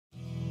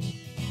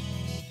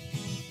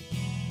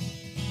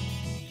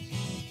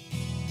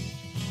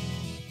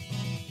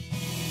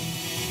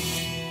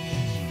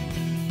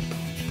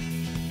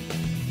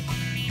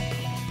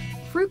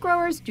Fruit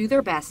growers do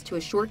their best to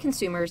assure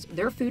consumers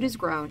their food is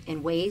grown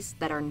in ways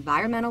that are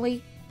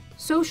environmentally,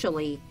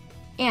 socially,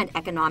 and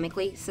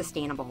economically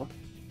sustainable.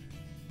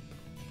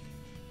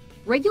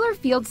 Regular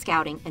field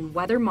scouting and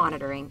weather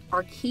monitoring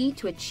are key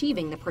to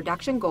achieving the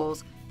production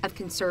goals of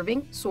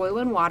conserving soil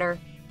and water,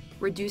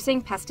 reducing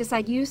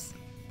pesticide use,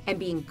 and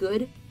being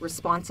good,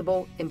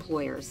 responsible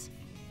employers.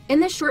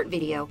 In this short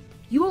video,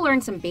 you will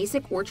learn some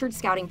basic orchard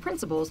scouting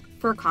principles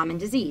for a common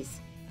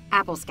disease,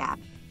 apple scab,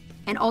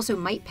 and also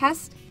mite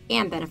pest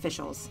and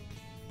beneficials.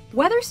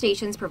 Weather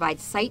stations provide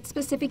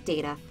site-specific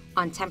data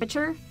on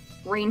temperature,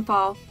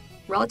 rainfall,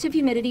 relative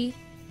humidity,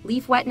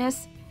 leaf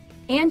wetness,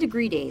 and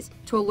degree days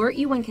to alert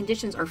you when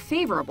conditions are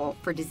favorable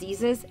for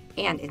diseases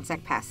and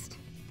insect pests.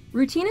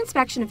 Routine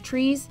inspection of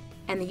trees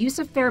and the use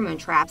of pheromone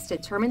traps to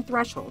determine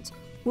thresholds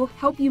will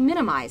help you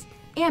minimize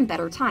and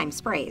better time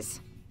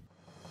sprays.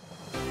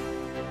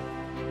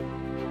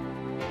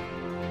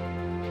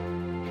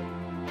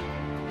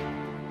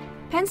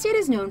 Penn State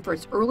is known for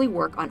its early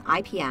work on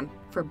IPM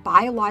for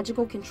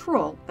biological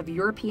control of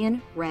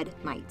European red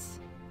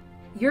mites.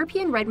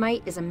 European red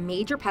mite is a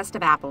major pest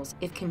of apples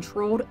if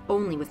controlled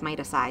only with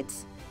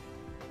miticides.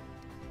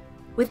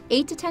 With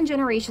 8 to 10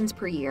 generations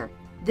per year,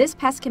 this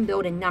pest can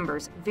build in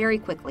numbers very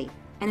quickly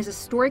and has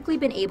historically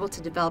been able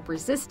to develop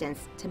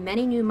resistance to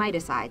many new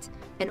miticides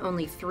in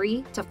only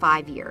 3 to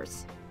 5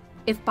 years.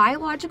 If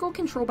biological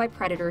control by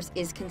predators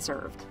is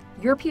conserved,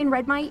 European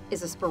red mite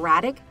is a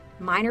sporadic,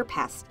 minor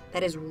pest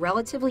that is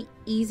relatively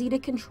easy to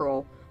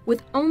control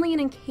with only an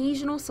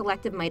occasional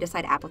selective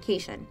miticide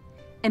application,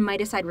 and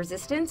miticide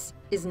resistance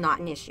is not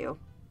an issue.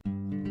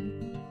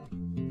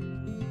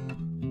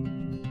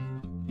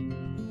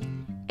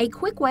 A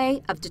quick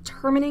way of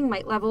determining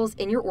mite levels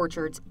in your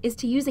orchards is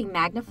to use a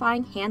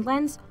magnifying hand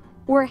lens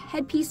or a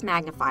headpiece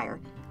magnifier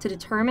to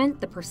determine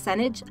the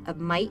percentage of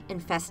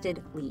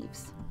mite-infested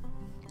leaves.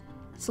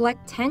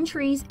 Select 10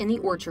 trees in the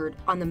orchard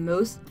on the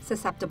most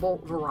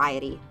susceptible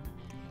variety,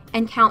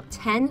 and count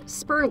 10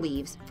 spur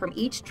leaves from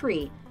each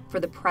tree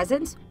for the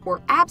presence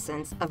or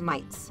absence of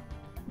mites.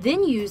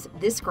 Then use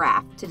this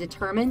graph to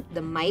determine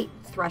the mite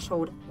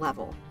threshold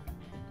level.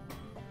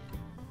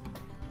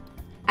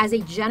 As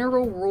a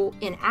general rule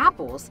in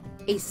apples,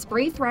 a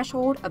spray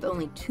threshold of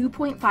only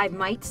 2.5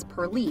 mites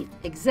per leaf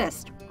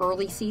exists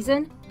early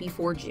season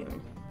before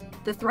June.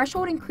 The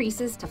threshold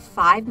increases to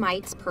 5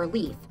 mites per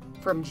leaf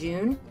from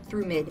June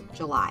through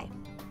mid-July.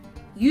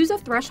 Use a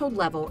threshold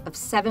level of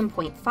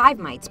 7.5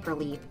 mites per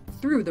leaf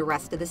through the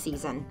rest of the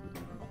season.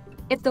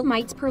 If the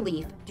mites per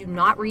leaf do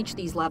not reach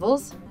these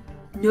levels,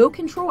 no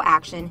control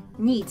action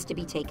needs to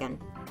be taken.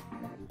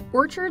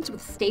 Orchards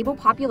with stable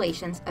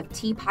populations of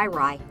T.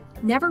 pyrrhi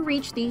never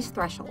reach these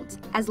thresholds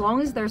as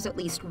long as there's at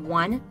least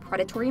one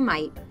predatory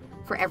mite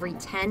for every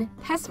 10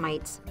 pest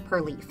mites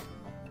per leaf.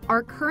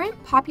 Our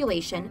current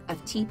population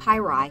of T.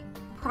 pyrrhi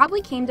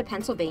probably came to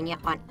Pennsylvania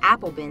on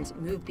apple bins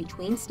moved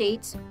between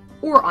states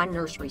or on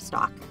nursery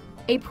stock.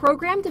 A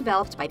program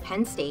developed by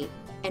Penn State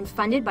and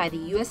funded by the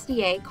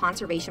USDA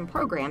conservation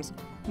programs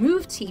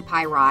moved T.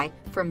 pyrrhi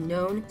from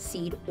known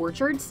seed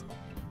orchards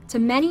to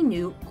many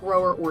new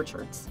grower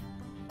orchards.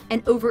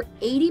 And over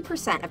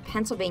 80% of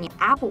Pennsylvania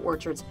apple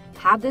orchards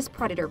have this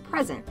predator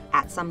present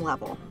at some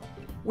level.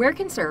 Where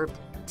conserved,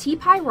 T.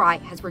 pyrrhi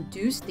has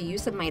reduced the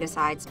use of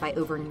miticides by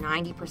over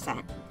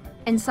 90%,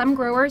 and some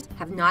growers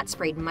have not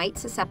sprayed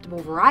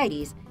mite-susceptible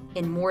varieties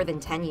in more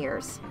than 10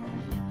 years.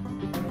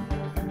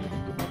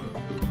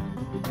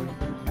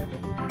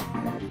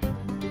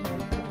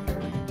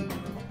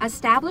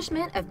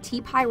 Establishment of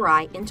T.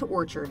 pyrrhi into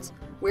orchards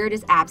where it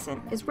is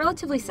absent is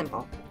relatively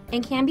simple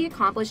and can be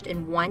accomplished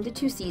in 1 to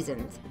 2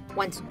 seasons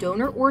once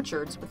donor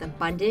orchards with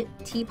abundant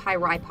T.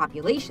 pyrrhi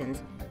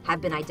populations have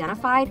been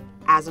identified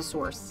as a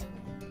source.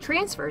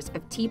 Transfers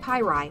of T.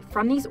 pyrrhi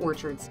from these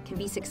orchards can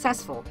be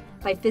successful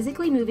by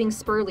physically moving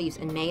spur leaves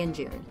in May and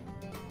June.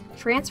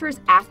 Transfers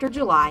after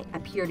July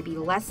appear to be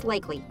less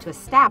likely to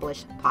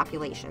establish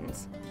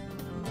populations.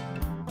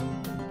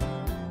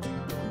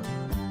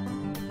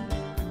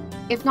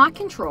 If not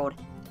controlled,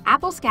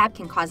 apple scab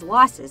can cause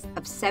losses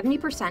of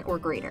 70% or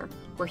greater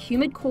where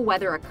humid cool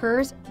weather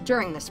occurs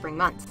during the spring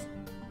months.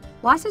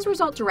 Losses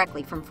result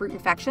directly from fruit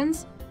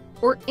infections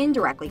or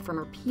indirectly from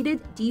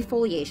repeated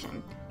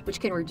defoliation, which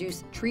can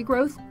reduce tree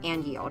growth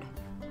and yield.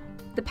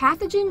 The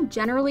pathogen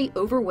generally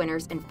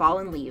overwinters in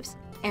fallen leaves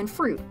and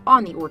fruit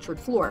on the orchard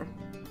floor.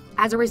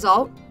 As a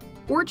result,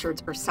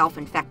 orchards are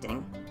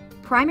self-infecting.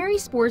 Primary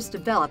spores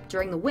develop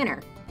during the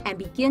winter and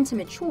begin to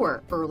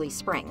mature early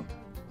spring.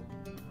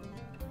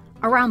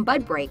 Around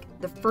bud break,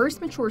 the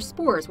first mature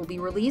spores will be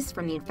released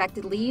from the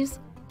infected leaves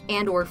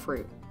and/or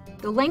fruit.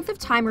 The length of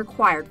time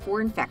required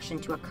for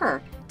infection to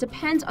occur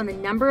depends on the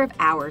number of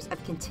hours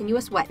of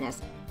continuous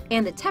wetness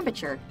and the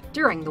temperature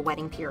during the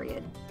wetting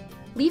period.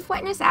 Leaf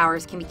wetness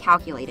hours can be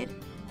calculated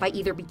by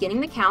either beginning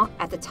the count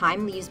at the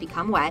time leaves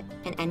become wet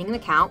and ending the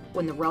count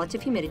when the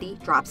relative humidity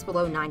drops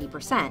below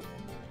 90%,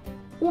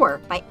 or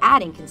by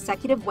adding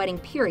consecutive wetting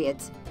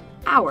periods,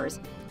 hours,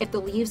 if the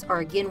leaves are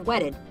again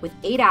wetted with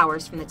 8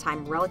 hours from the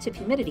time relative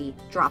humidity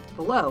dropped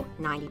below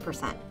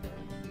 90%.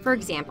 For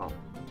example,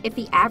 if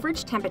the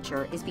average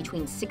temperature is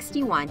between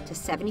 61 to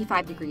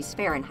 75 degrees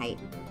Fahrenheit,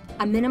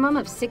 a minimum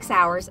of 6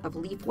 hours of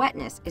leaf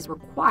wetness is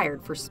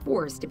required for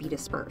spores to be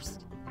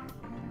dispersed.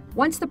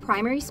 Once the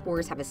primary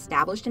spores have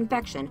established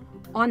infection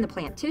on the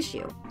plant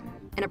tissue,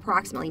 in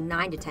approximately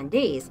 9 to 10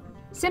 days,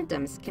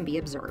 symptoms can be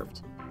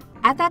observed.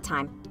 At that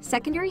time,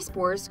 secondary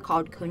spores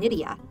called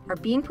conidia are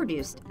being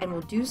produced and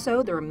will do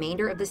so the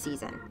remainder of the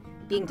season,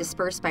 being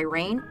dispersed by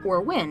rain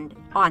or wind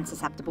on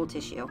susceptible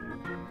tissue.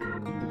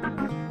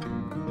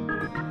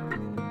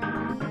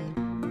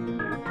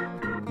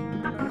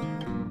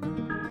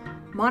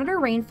 Monitor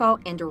rainfall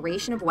and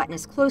duration of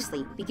wetness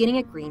closely beginning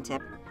at green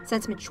tip,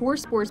 since mature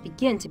spores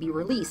begin to be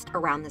released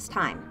around this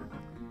time.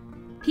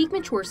 Peak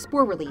mature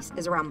spore release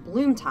is around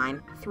bloom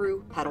time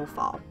through petal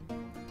fall.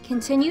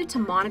 Continue to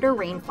monitor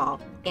rainfall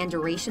and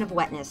duration of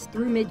wetness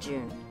through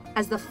mid-June,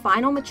 as the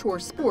final mature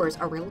spores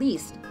are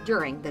released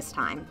during this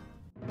time.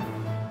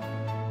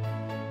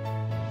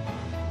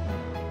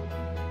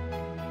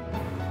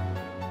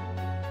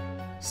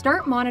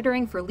 Start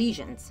monitoring for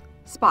lesions,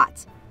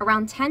 spots,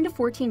 around 10 to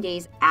 14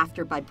 days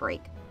after bud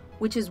break,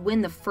 which is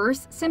when the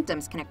first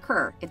symptoms can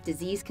occur if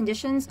disease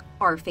conditions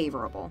are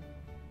favorable.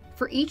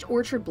 For each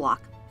orchard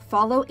block,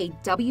 follow a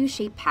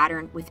W-shaped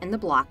pattern within the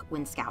block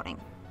when scouting.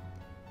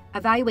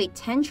 Evaluate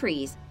 10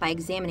 trees by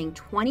examining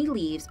 20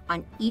 leaves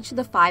on each of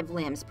the 5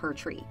 limbs per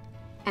tree,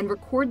 and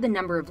record the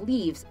number of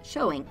leaves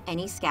showing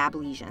any scab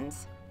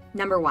lesions.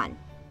 Number 1.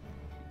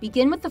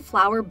 Begin with the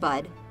flower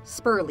bud,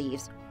 spur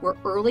leaves, where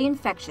early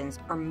infections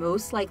are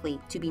most likely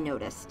to be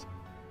noticed.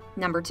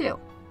 Number 2.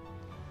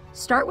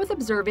 Start with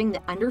observing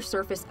the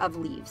undersurface of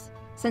leaves,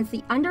 since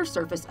the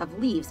undersurface of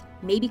leaves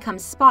may become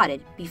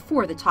spotted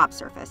before the top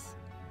surface.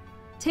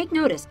 Take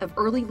notice of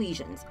early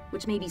lesions,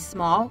 which may be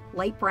small,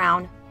 light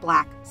brown,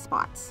 black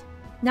spots.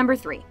 Number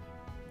 3.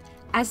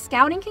 As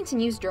scouting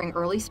continues during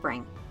early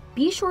spring,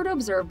 be sure to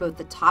observe both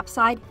the top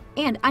side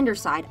and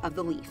underside of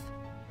the leaf.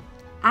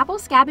 Apple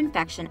scab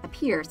infection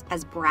appears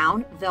as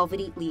brown,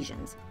 velvety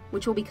lesions,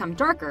 which will become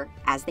darker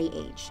as they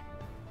age.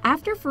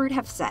 After fruit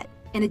have set,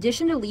 in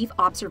addition to leaf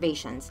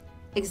observations,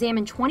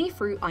 examine 20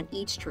 fruit on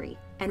each tree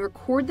and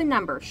record the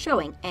number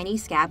showing any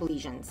scab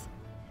lesions.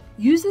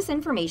 Use this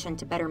information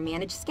to better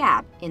manage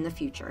scab in the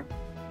future.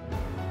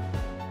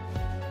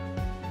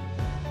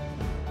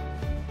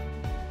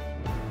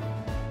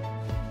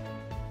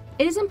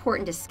 It is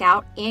important to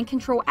scout and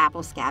control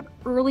apple scab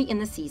early in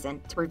the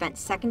season to prevent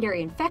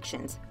secondary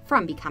infections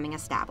from becoming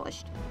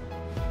established.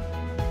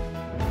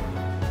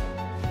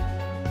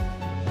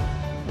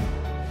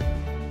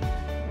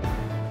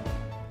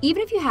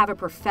 Even if you have a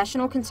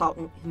professional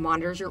consultant who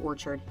monitors your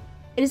orchard,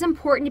 it is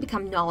important to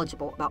become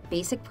knowledgeable about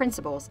basic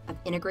principles of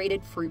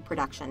integrated fruit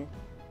production.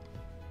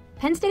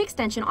 Penn State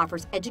Extension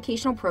offers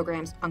educational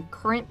programs on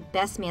current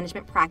best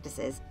management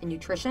practices in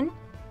nutrition,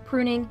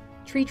 pruning,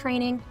 tree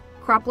training,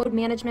 crop load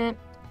management,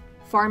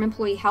 farm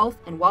employee health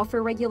and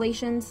welfare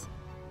regulations,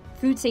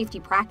 food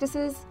safety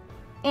practices,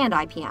 and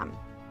IPM.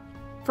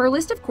 For a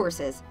list of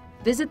courses,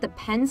 visit the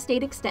Penn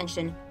State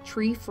Extension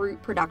Tree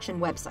Fruit Production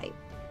website.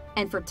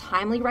 And for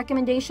timely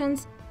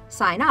recommendations,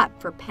 sign up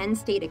for Penn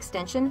State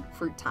Extension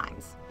Fruit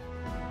Times.